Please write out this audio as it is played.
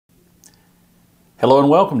Hello and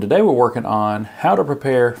welcome. Today we're working on how to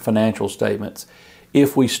prepare financial statements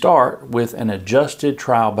if we start with an adjusted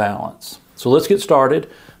trial balance. So let's get started.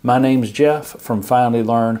 My name's Jeff from Finally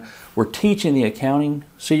Learn. We're teaching the accounting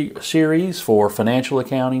series for financial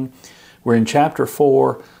accounting. We're in chapter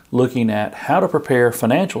 4 looking at how to prepare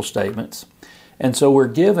financial statements. And so we're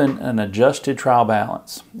given an adjusted trial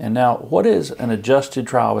balance. And now, what is an adjusted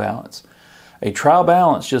trial balance? A trial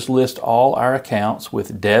balance just lists all our accounts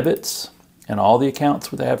with debits and all the accounts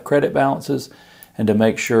that have credit balances, and to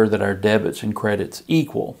make sure that our debits and credits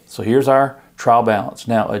equal. So here's our trial balance.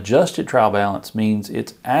 Now, adjusted trial balance means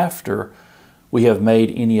it's after we have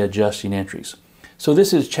made any adjusting entries. So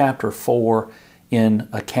this is chapter 4 in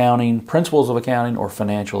accounting, principles of accounting or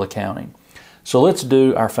financial accounting. So let's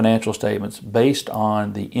do our financial statements based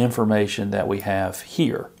on the information that we have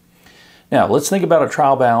here. Now, let's think about a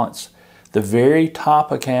trial balance. The very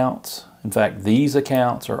top accounts, in fact, these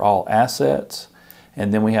accounts are all assets,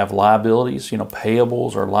 and then we have liabilities,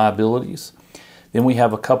 payables or liabilities. Then we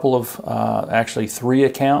have a couple of, actually 3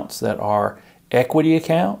 accounts that are equity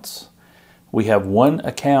accounts. We have one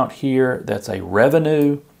account here that's a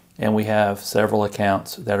revenue, and we have several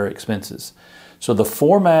accounts that are expenses. So the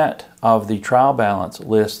format of the trial balance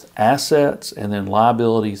lists assets and then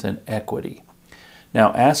liabilities and equity.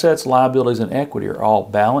 Now, assets, liabilities, and equity are all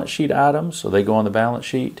balance sheet items, so they go on the balance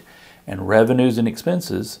sheet. And revenues and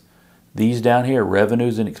expenses, these down here,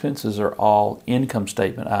 revenues and expenses, are all income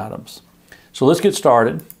statement items. So let's get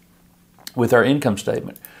started with our income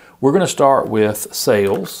statement. We're going to start with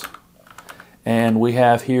sales. And we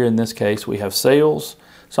have here, in this case, we have sales.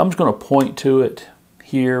 So I'm just going to point to it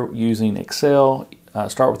here using Excel.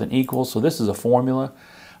 Start with an equal. So this is a formula.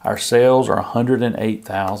 Our sales are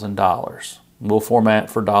 $108,000. We'll format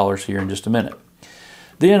for dollars here in just a minute.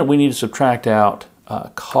 Then we need to subtract out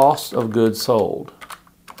cost of goods sold.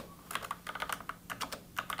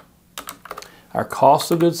 Our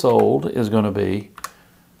cost of goods sold is going to be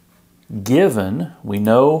given, we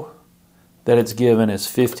know that it's given as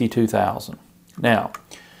 $52,000. Now,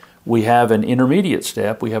 we have an intermediate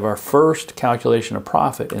step. We have our first calculation of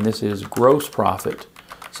profit, and this is gross profit.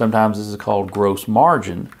 Sometimes this is called gross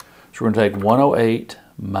margin. So we're going to take 108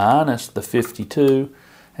 minus the 52,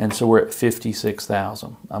 and so we're at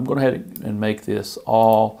 56,000. I'm going to go ahead and make this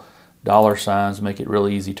all dollar signs, make it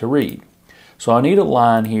really easy to read. So I need a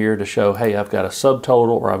line here to show, hey, I've got a subtotal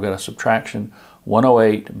or I've got a subtraction.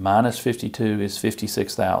 108 minus 52 is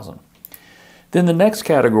 56,000. Then the next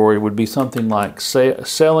category would be something like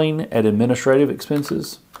selling and administrative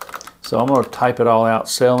expenses. So I'm going to type it all out,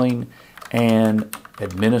 selling and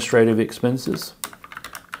administrative expenses.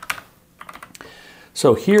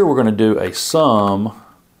 So here we're going to do a sum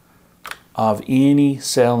of any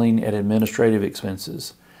selling and administrative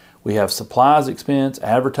expenses. We have supplies expense,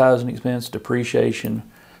 advertising expense, depreciation.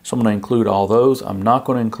 So I'm going to include all those. I'm not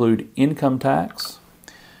going to include income tax.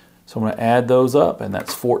 So I'm going to add those up, and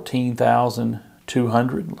that's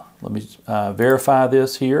 $14,200. Let me verify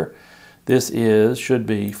this here. This should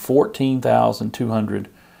be $14,200.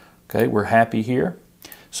 Okay, we're happy here.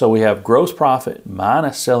 So we have gross profit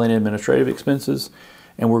minus selling and administrative expenses,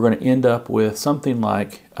 and we're going to end up with something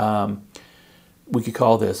like, we could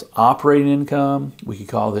call this operating income. We could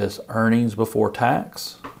call this earnings before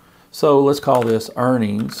tax. So let's call this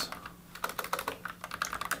earnings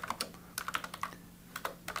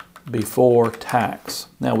before tax.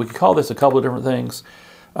 Now we could call this a couple of different things.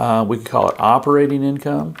 We could call it operating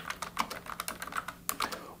income.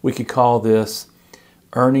 We could call this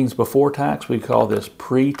earnings before tax. We call this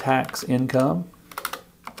pre-tax income.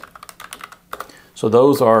 So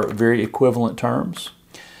those are very equivalent terms.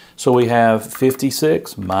 So we have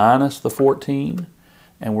 56 minus the 14,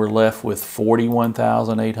 and we're left with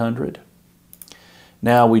 41,800.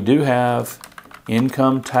 Now we do have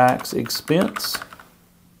income tax expense.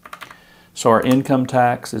 So our income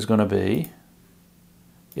tax is going to be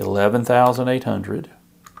 11,800.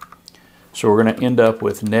 So we're going to end up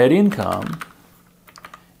with net income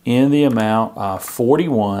in the amount of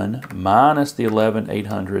 41 minus the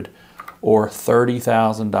 11,800, or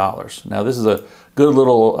 $30,000. Now this is a good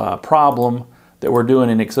little problem that we're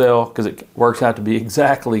doing in Excel, because it works out to be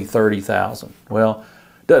exactly 30,000. Well,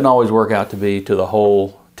 it doesn't always work out to be to the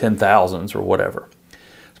whole 10,000s or whatever.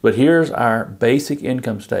 But here's our basic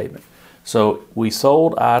income statement. So we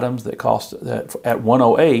sold items that at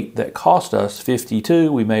 108 that cost us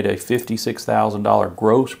 52. We made a $56,000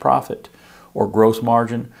 gross profit or gross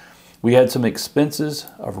margin. We had some expenses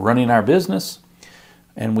of running our business,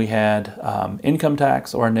 and we had income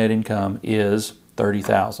tax, or our net income is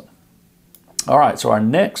 30,000. All right, so our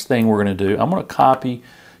next thing we're going to do, I'm going to copy,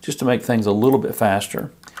 just to make things a little bit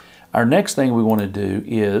faster. Our next thing we want to do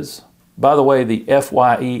is, by the way, the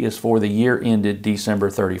FYE is for the year ended December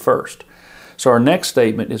 31st. So our next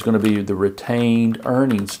statement is going to be the retained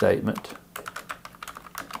earnings statement.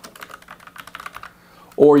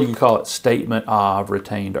 Or you can call it statement of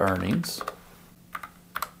retained earnings.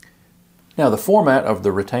 Now the format of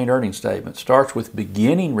the retained earnings statement starts with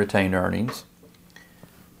beginning retained earnings.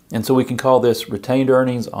 And so we can call this retained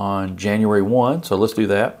earnings on January 1. So let's do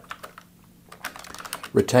that.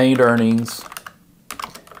 Retained earnings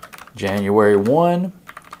January 1.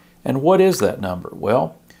 And what is that number?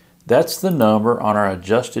 Well, that's the number on our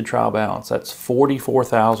adjusted trial balance. That's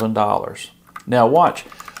 $44,000. Now watch,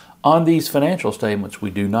 on these financial statements we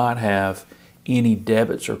do not have any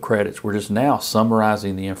debits or credits. We're just now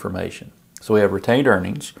summarizing the information. So we have retained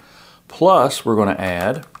earnings, plus we're going to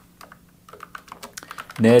add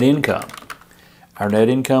net income. Our net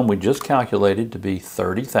income we just calculated to be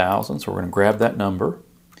 $30,000, so we're going to grab that number.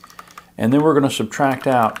 And then we're going to subtract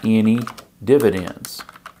out any dividends.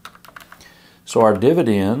 So our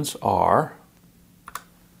dividends are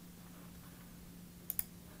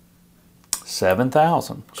 $7,000.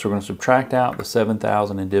 So we're going to subtract out the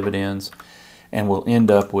 $7,000 in dividends, and we'll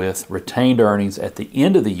end up with retained earnings at the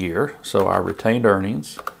end of the year. So our retained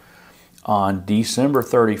earnings on December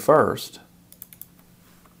 31st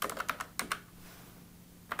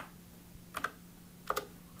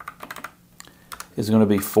is going to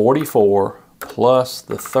be 44 plus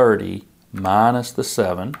the 30 minus the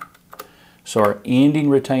 7. So our ending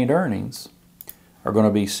retained earnings are going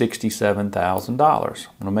to be $67,000. I'm going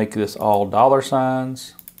to make this all dollar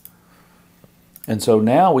signs. And so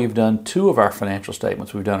now we've done two of our financial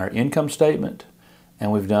statements. We've done our income statement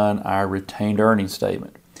and we've done our retained earnings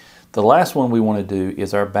statement. The last one we want to do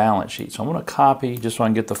is our balance sheet. So I'm going to copy just so I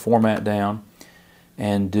can get the format down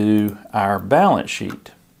and do our balance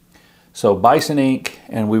sheet. So Bison Inc.,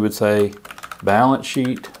 and we would say balance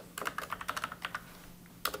sheet.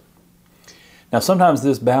 Now sometimes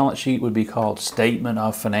this balance sheet would be called statement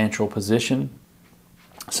of financial position.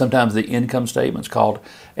 Sometimes the income statement is called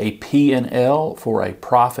a P&L for a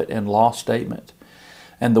profit and loss statement.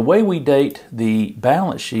 And the way we date the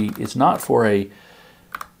balance sheet is not for a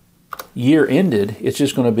year ended, it's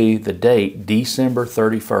just going to be the date, December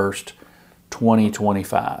 31st,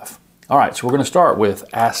 2025. All right, so we're going to start with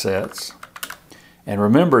assets. And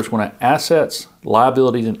remember, it's going to assets,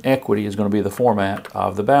 liabilities, and equity is going to be the format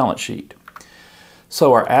of the balance sheet.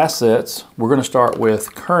 So our assets, we're going to start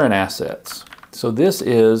with current assets. So this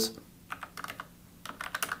is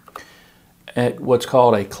what's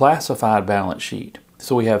called a classified balance sheet.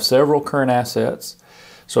 So we have several current assets.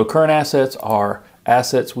 So current assets are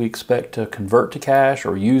assets we expect to convert to cash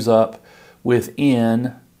or use up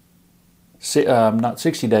within not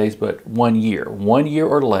 60 days, but 1 year. 1 year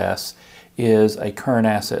or less is a current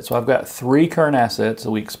asset. So I've got 3 current assets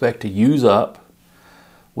that we expect to use up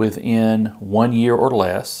within 1 year or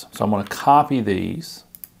less. So I'm going to copy these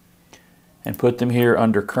and put them here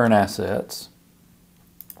under current assets.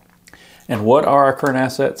 And what are our current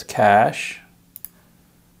assets? Cash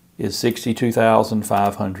is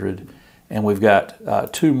 $62,500, and we've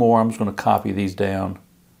got 2 more. I'm just going to copy these down.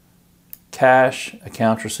 Cash,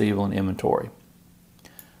 accounts receivable, and inventory.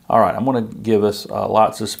 All right, I'm going to give us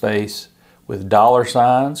lots of space with dollar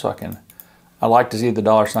signs, so I like to see the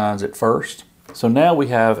dollar signs at first. So now we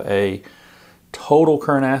have a total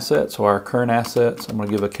current assets. So our current assets, I'm going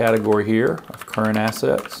to give a category here of current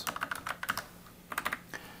assets.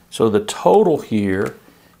 So the total here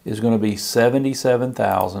is going to be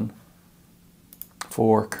 $77,000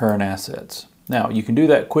 for current assets. Now you can do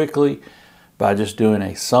that quickly by just doing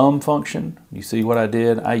a sum function. You see what I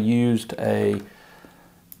did? I used a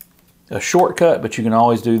shortcut, but you can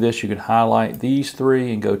always do this. You can highlight these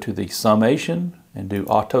 3 and go to the summation and do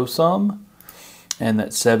auto sum, and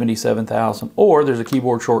that's 77,000. Or there's a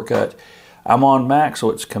keyboard shortcut. I'm on Mac,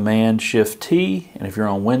 so it's Command Shift T, and if you're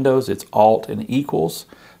on Windows, it's Alt and equals.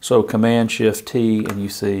 So Command Shift T, and you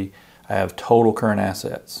see I have total current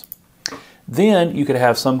assets. Then you could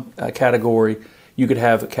have some category. You could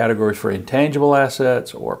have categories for intangible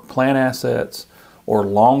assets or plant assets or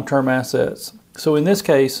long-term assets. So in this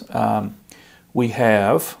case, we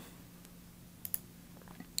have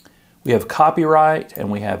copyright,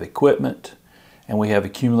 and we have equipment, and we have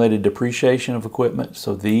accumulated depreciation of equipment.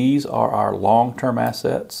 So these are our long-term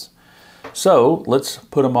assets. So let's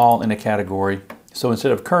put them all in a category. So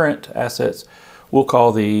instead of current assets, we'll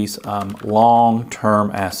call these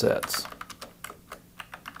long-term assets.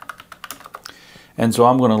 And so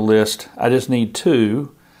I'm going to list, I just need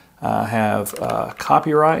 2. I have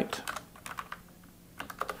copyright.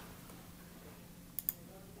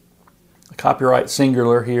 Copyright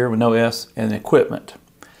singular here with no S, and equipment.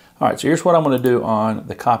 All right, so here's what I'm going to do on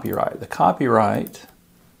the copyright. The copyright,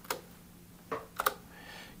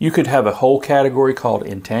 you could have a whole category called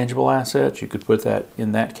intangible assets. You could put that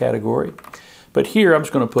in that category. But here I'm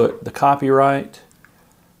just going to put the copyright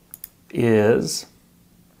is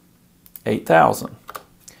 $8,000.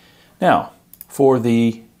 Now, for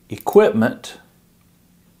the equipment,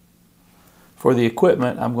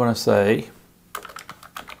 I'm going to say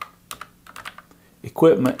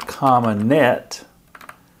equipment comma net,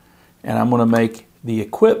 and I'm going to make the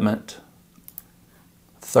equipment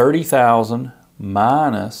 30,000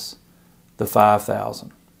 minus the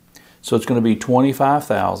 5,000. So it's going to be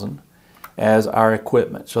 25,000 as our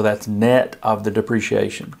equipment. So that's net of the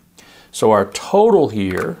depreciation. So our total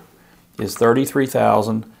here is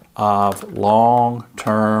 33,000 of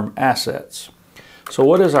long-term assets. So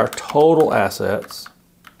what is our total assets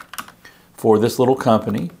for this little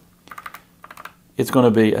company? It's going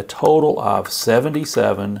to be a total of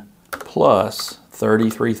 77 plus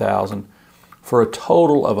 33,000 for a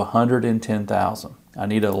total of 110,000. I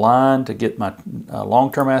need a line to get my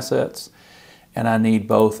long-term assets, and I need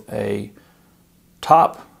both a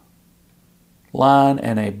top line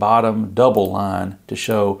and a bottom double line to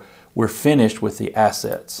show we're finished with the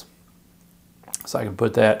assets. So I can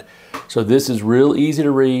put that. So this is real easy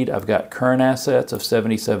to read. I've got current assets of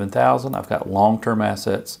 77,000. I've got long-term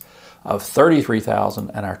assets of 33,000,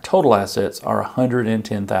 and our total assets are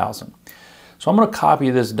 110,000. So I'm going to copy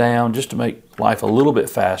this down just to make life a little bit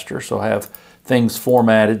faster, so I have things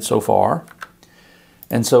formatted so far.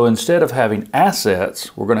 And so instead of having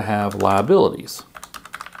assets, we're going to have liabilities.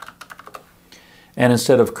 And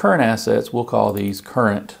instead of current assets, we'll call these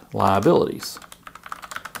current liabilities.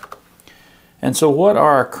 And so what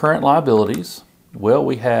are our current liabilities? Well,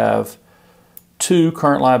 we have two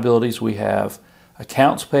current liabilities. We have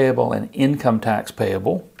accounts payable and income tax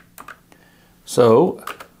payable. So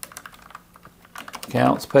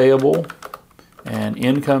accounts payable and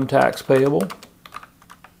income tax payable.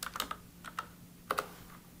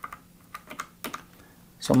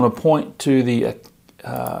 So I'm going to point to the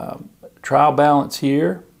trial balance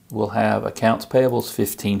here. We'll have accounts payable is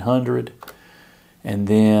 $1,500, and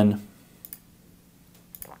then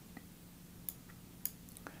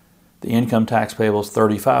the income tax payable is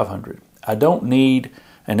 $3,500. I don't need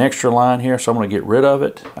an extra line here, so I'm going to get rid of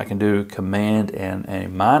it. I can do Command and a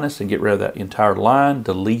minus and get rid of that entire line,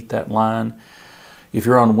 delete that line. If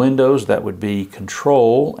you're on Windows, that would be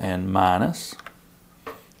Control and minus.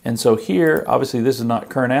 And so here, obviously this is not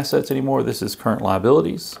current assets anymore, this is current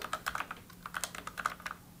liabilities.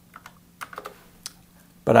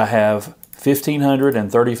 But I have $1,500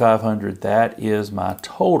 and $3,500, that is my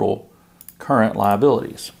total current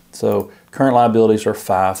liabilities. So current liabilities are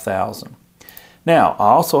 $5,000. Now, I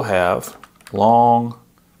also have long-term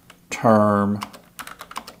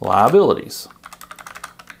liabilities.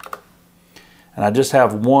 And I just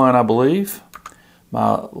have one, I believe.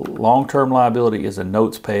 My long-term liability is a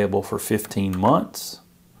notes payable for 15 months.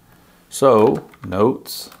 So,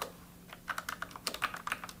 notes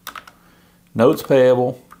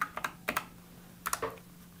payable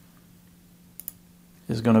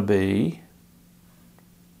is going to be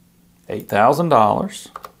 $8,000.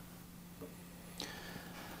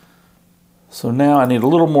 So now I need a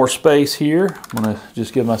little more space here. I'm going to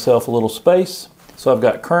just give myself a little space. So I've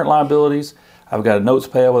got current liabilities. I've got a notes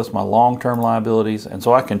payable. That's my long-term liabilities. And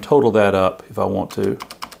so I can total that up if I want to.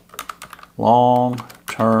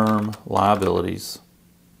 Long-term liabilities.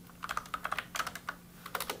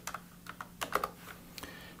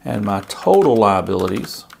 And my total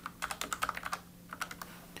liabilities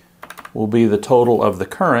will be the total of the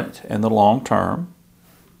current and the long-term.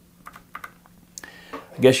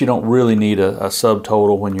 I guess you don't really need a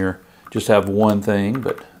subtotal when you just have one thing,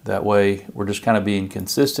 but that way we're just kind of being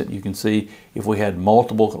consistent. You can see if we had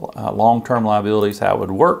multiple long-term liabilities, how it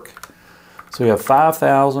would work. So we have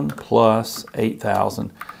 5,000 plus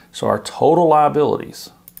 8,000. So our total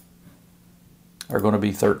liabilities are going to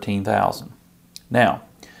be 13,000. Now,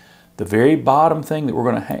 the very bottom thing that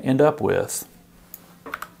we're going to end up with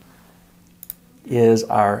is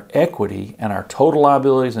our equity, and our total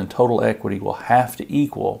liabilities and total equity will have to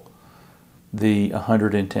equal the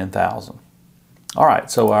 110,000. All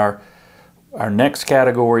right, so our next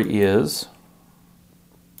category is,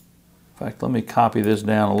 in fact, let me copy this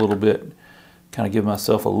down a little bit, kind of give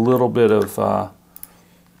myself a little bit of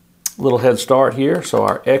little head start here. So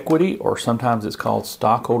our equity, or sometimes it's called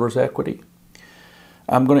stockholders' equity,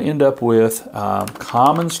 I'm going to end up with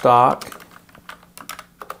common stock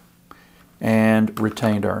and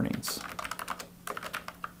retained earnings.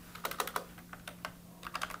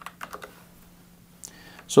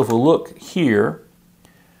 So if we look here,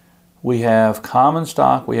 we have common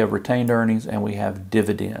stock, we have retained earnings, and we have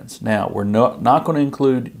dividends. Now, we're not going to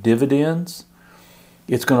include dividends.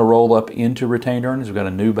 It's going to roll up into retained earnings. We've got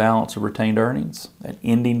a new balance of retained earnings, an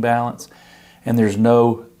ending balance, and there's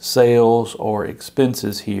no sales or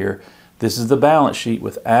expenses here. This is the balance sheet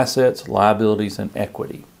with assets, liabilities, and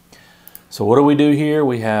equity. So what do we do here?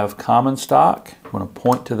 We have common stock. I'm going to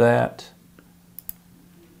point to that.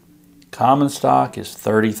 Common stock is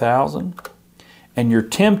 $30,000. And you're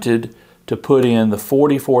tempted to put in the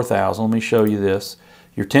 $44,000. Let me show you this.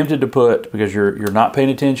 You're tempted to put, because you're not paying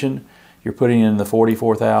attention, you're putting in the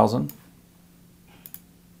 $44,000.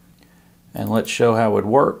 And let's show how it would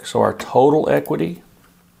work. So our total equity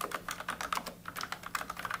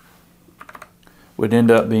would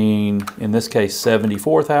end up being, in this case,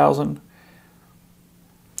 $74,000.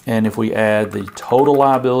 And if we add the total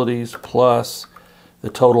liabilities plus the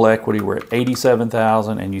total equity, we're at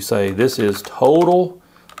 $87,000, and you say this is total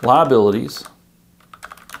liabilities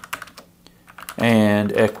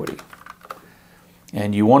and equity.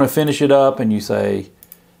 And you want to finish it up, and you say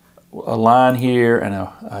a line here and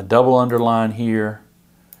a double underline here,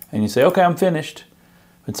 and you say, okay, I'm finished.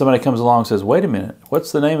 And somebody comes along and says, wait a minute,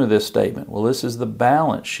 what's the name of this statement? Well, this is the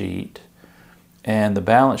balance sheet, and the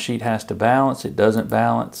balance sheet has to balance. It doesn't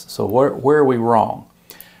balance. So where are we wrong?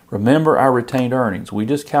 Remember our retained earnings. We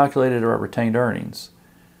just calculated our retained earnings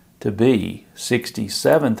to be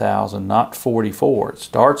 $67,000, not $44,000. It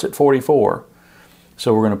starts at $44,000.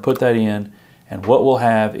 So we're going to put that in, and what we'll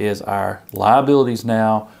have is our liabilities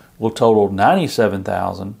now will total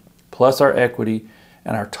 $97,000 plus our equity,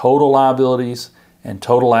 and our total liabilities and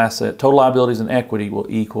total liabilities and equity will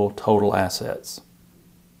equal total assets.